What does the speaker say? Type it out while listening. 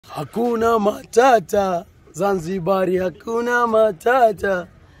Hakuna matata, Zanzibari hakuna matata.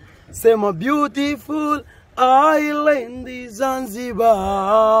 Sema beautiful island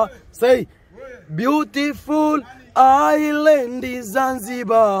Zanzibar. Say beautiful island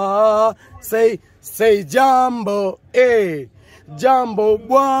Zanzibar. Say jambo, jambo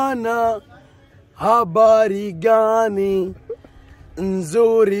bwana. Habari gani?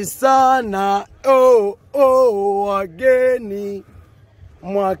 Nzuri sana, wageni.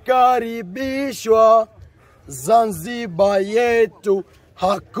 Mwakaribishwa Zanzibar yetu,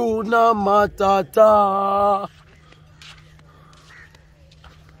 hakuna matata.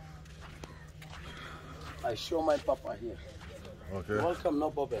 I show my papa here. Okay. Welcome,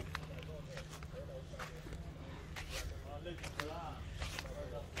 no problem.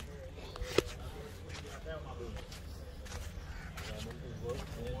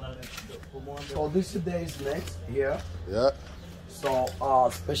 So this day is next here. Yeah. So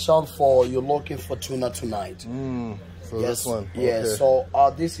special for you looking for tuna tonight. So yes, this one. Yeah. Okay. So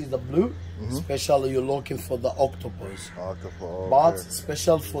this is the blue. Special you're looking for the octopus. Octopus. Okay. But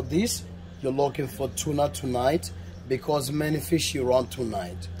special for this, you're looking for tuna tonight because many fish you run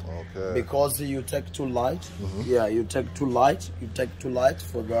tonight. Okay. Because you take too light. Yeah, you take too light. You take too light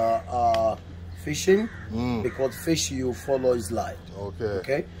for the fishing. Because fish you follow is light. Okay.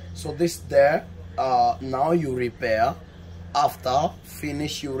 Okay. So this there now you repair. After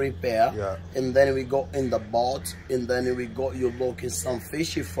finish you repair, and then we go in the boat, and then we go you looking some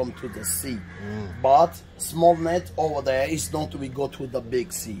fish from to the sea. But small net over there is not we go to the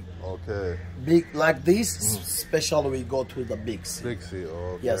big sea. Okay. Big like this, special we go to the big sea. Big sea.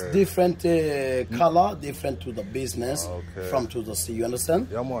 Okay. Yes, different color, different to the business from to the sea. You understand?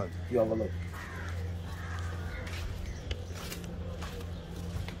 Yeah, man. You have a look.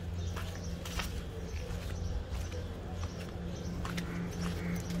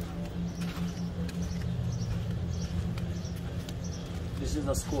 This is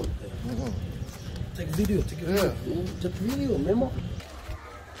the school. Take video, take a video. Take video, memo.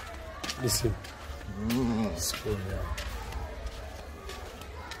 Listen. School, yeah.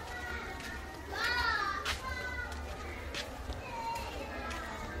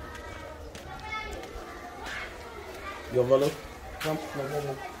 You have a look? Come.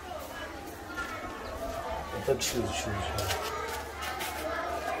 Take shoes. Yeah.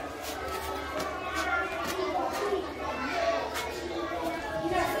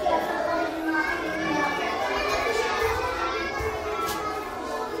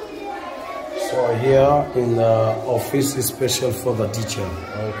 So here in the office is special for the teacher.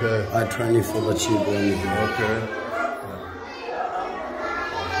 Okay. I train it for the children here. Okay.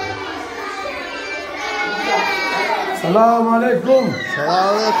 Salam alaikum. Salam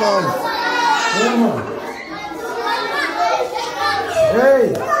alaikum. Hey,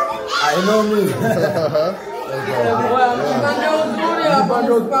 I know me.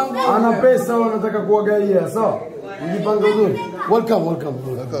 Ana pesa wanataka kuangalia, sawa? Mjipanga vizuri. Welcome.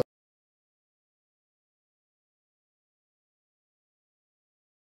 Okay.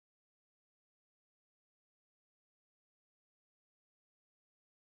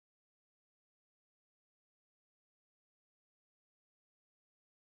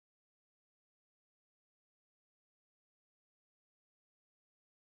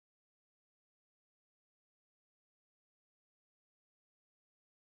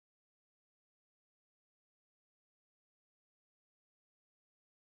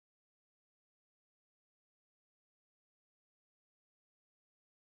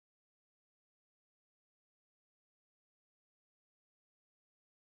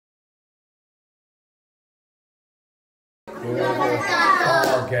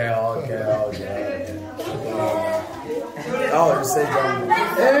 Oh, you say jumbo.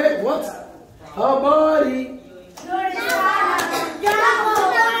 Hey, what? Habari.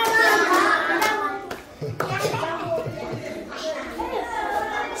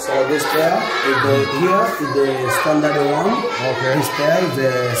 So this pair is the standard one. Okay. This pair is the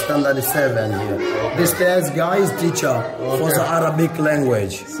standard 7 here. Okay. This pair's guy is teacher for the Arabic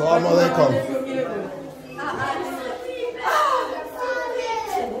language. Salam alaikum.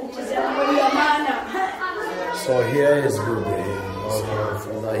 So here is good.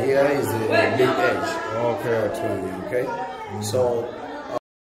 So here is the big edge. Okay. So.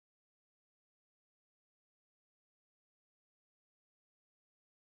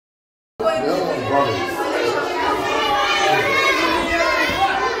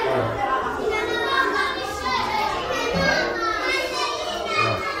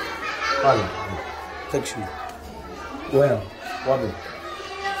 Take you. Well, what?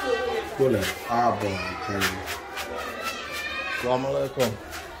 Assalamu alaikum.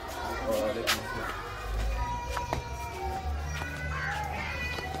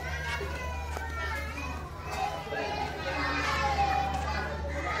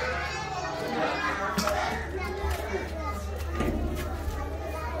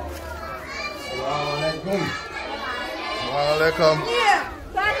 Assalamualaikum.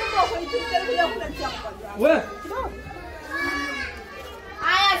 Where?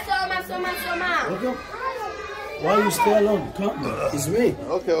 Soma. Why you stay alone? Come, it's me.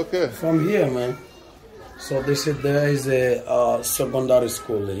 Okay. From here, man. So they said there is a secondary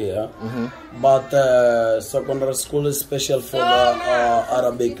school here, but secondary school is special for the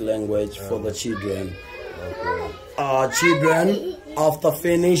Arabic language for the children. Children, after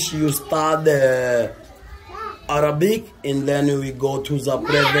finish, you start Arabic, and then we go to the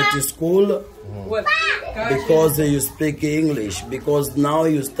private school because you speak English. Because now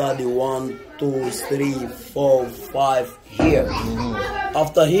you study 1, 2, 3, 4, 5 here.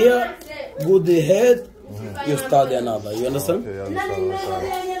 After here, good head, you study another. You understand? Okay, understand.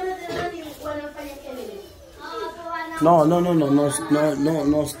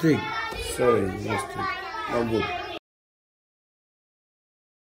 No stick. Sorry, no stick. No good.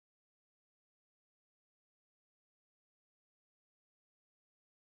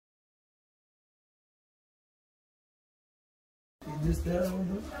 Is this there?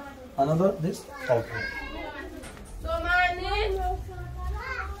 Another? This? Okay.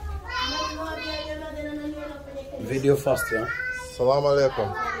 Video fast, yeah?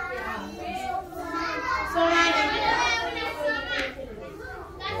 Assalamualaikum.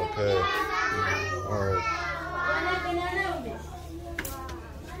 Okay. Alright.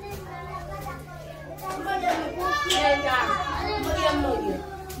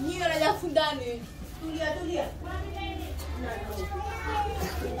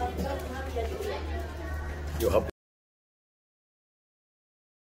 You happy?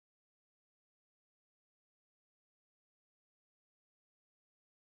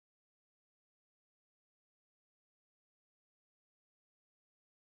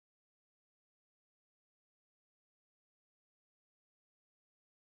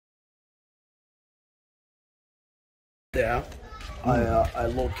 There, I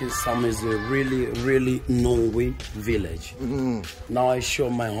look in some is a really Nungwi Village. Now I show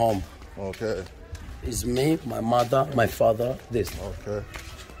my home. Okay. It's me, my mother, my father, this. Okay.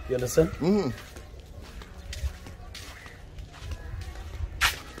 You understand? Man,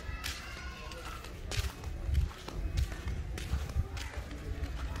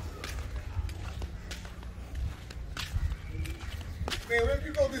 where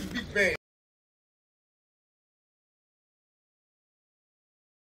you go this big band?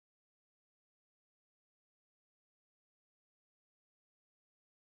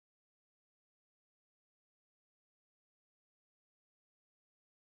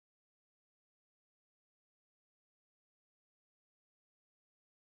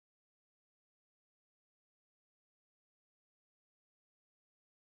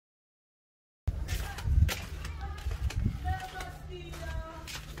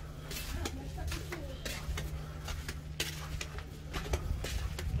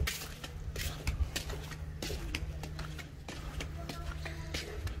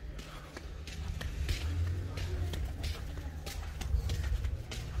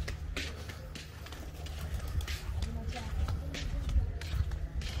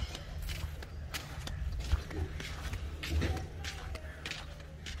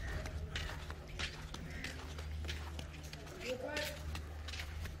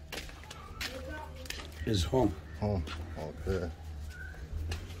 It's home. Home. Okay.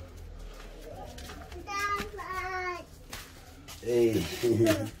 Hey,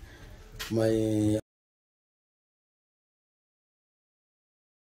 my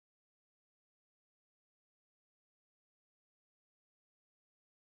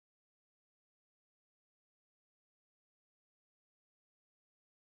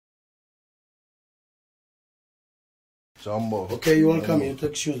Jumbo. okay, you're welcome. You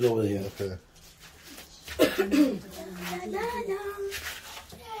take shoes over here. Okay.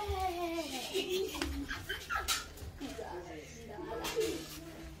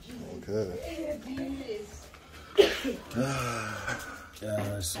 Okay.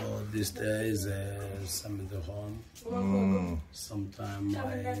 So this day is some of the home. Sometime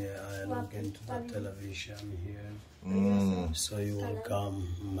I look into the television here. So you will come,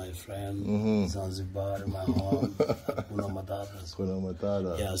 my friend, Zanzibar, my home, Kuna Matata. Kuna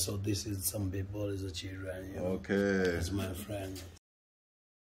Matata. Yeah, so this is some people is a children, you know. Okay. It's my friend.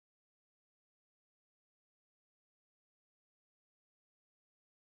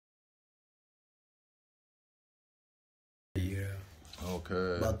 Okay.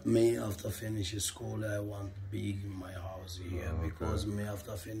 Okay. But me, after finishing school, I want big my house here because me,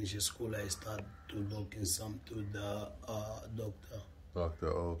 after finishing school, I start to look in some to the doctor. Doctor,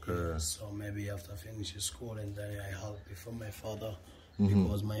 okay. Yeah, so maybe after finishing school, and then I help before my father,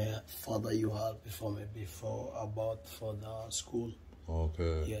 because my father you help before me before about for the school.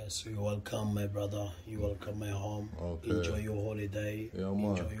 Okay. Yes, you welcome my brother. You welcome my home. Okay. Enjoy your holiday. Yeah,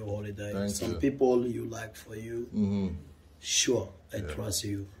 man. Enjoy your holiday. Thank Some you. people you like for you. Sure, I trust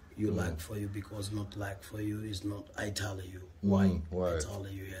you. You like for you because not like for you is not. I tell you why. Why? I tell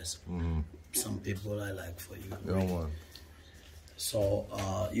you yes. Some people I like for you. Yeah, really. man. So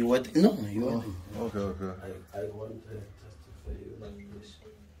you waiting? No, you waiting. Okay. I want to test it for you like this.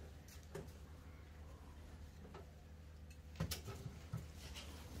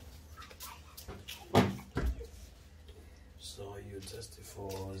 So you test it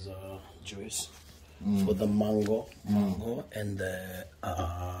for the juice, for the mango, and the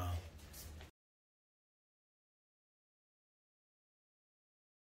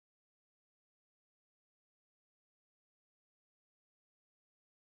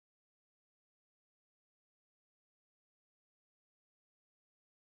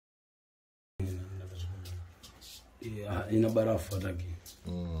yeah, in a barafu lagi.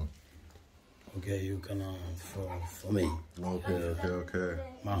 Okay, you can for me. Okay.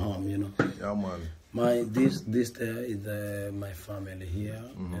 My home, you know. Yeah, man. My this there is my family here,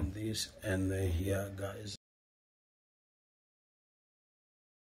 and this and here, guys.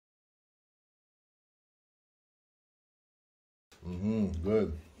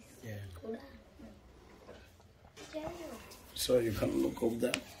 Good. Yeah. So you can look up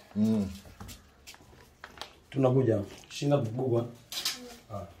there. Tunakuja. Shinga bugwa.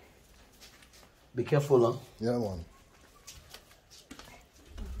 Be careful, huh? Yeah, man.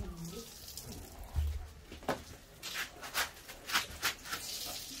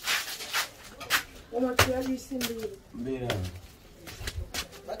 Mbili.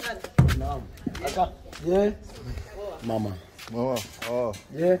 Naam. Aka. Yeah. Mama. Oh.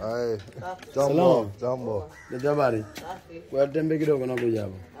 Yeah. Hi. Salam. Jambo. Ni habari? Kwa tembe kidogo na kuja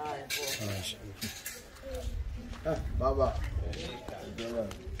hapo. Baba.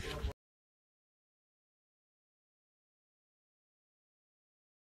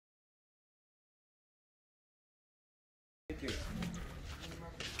 Thank you.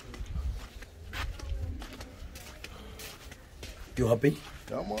 You happy?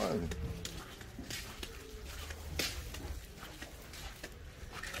 Come on.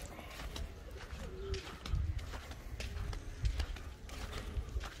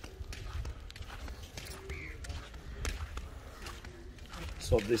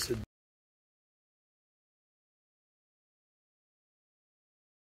 So this is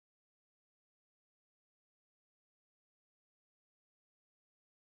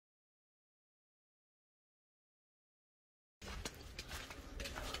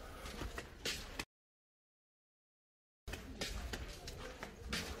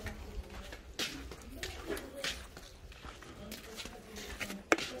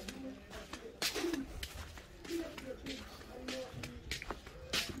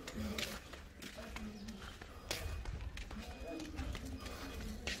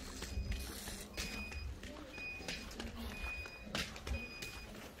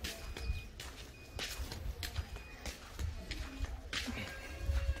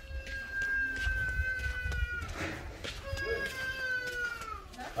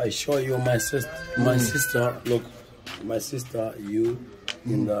I show you my sister. My sister, look, my sister, you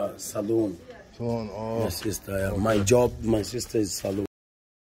in the salon. Oh. My sister, yeah. My job, my sister is salon.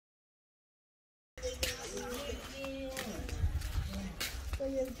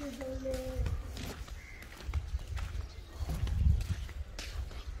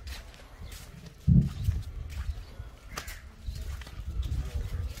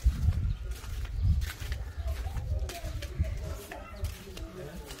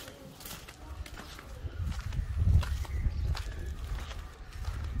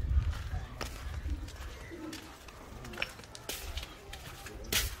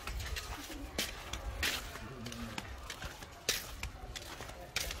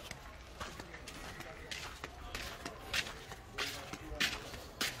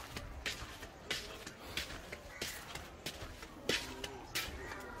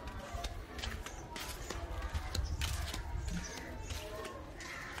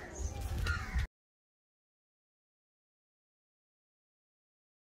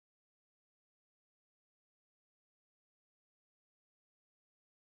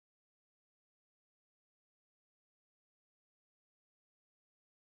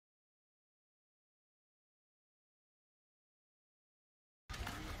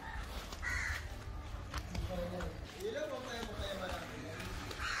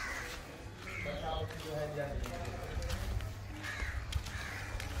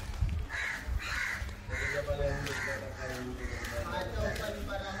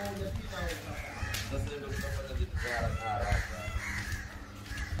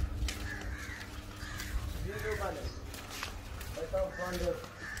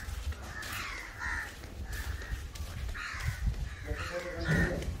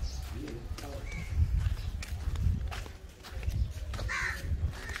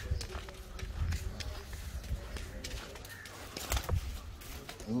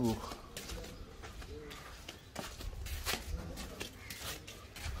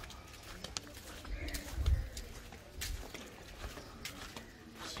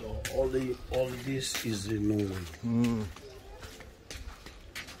 all this is Nungwi.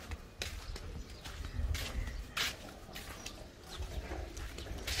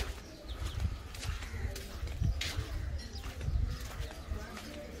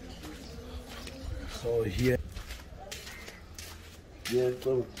 So here,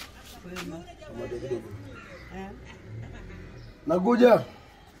 come. Nakuja.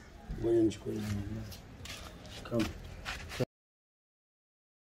 Ngoja nichukue. Come.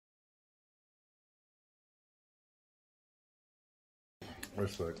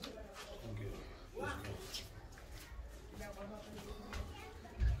 Respect.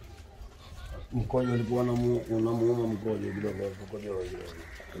 Mkojo ulikuwa unamuuma mkojo kidogo.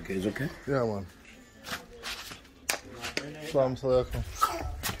 Okay, it's okay? Yeah, man. Salam alaikum.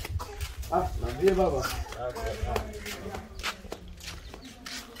 Nabie baba.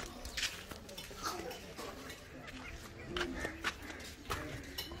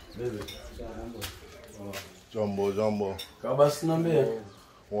 Baby. Jumbo. Kabas nambie.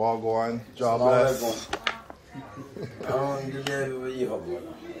 Wagwan. Job bless.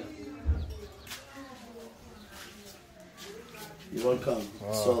 You're welcome.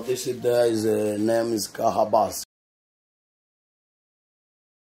 So this is his name is Kahabas.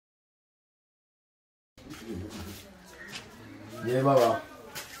 Je baba.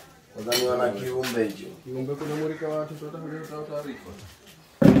 Wadhani wana kiumbe hicho. Kiumbe kuna murika watu tutatoa taarifa.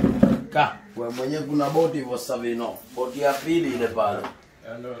 Ka, wewe mwenyewe kuna boti hivyo Savino. Boti ya pili ile pale.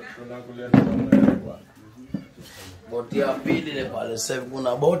 Ndio tunakulia kwa. Boti ya pili ile pale. Sasa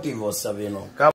kuna boti hivyo Savino.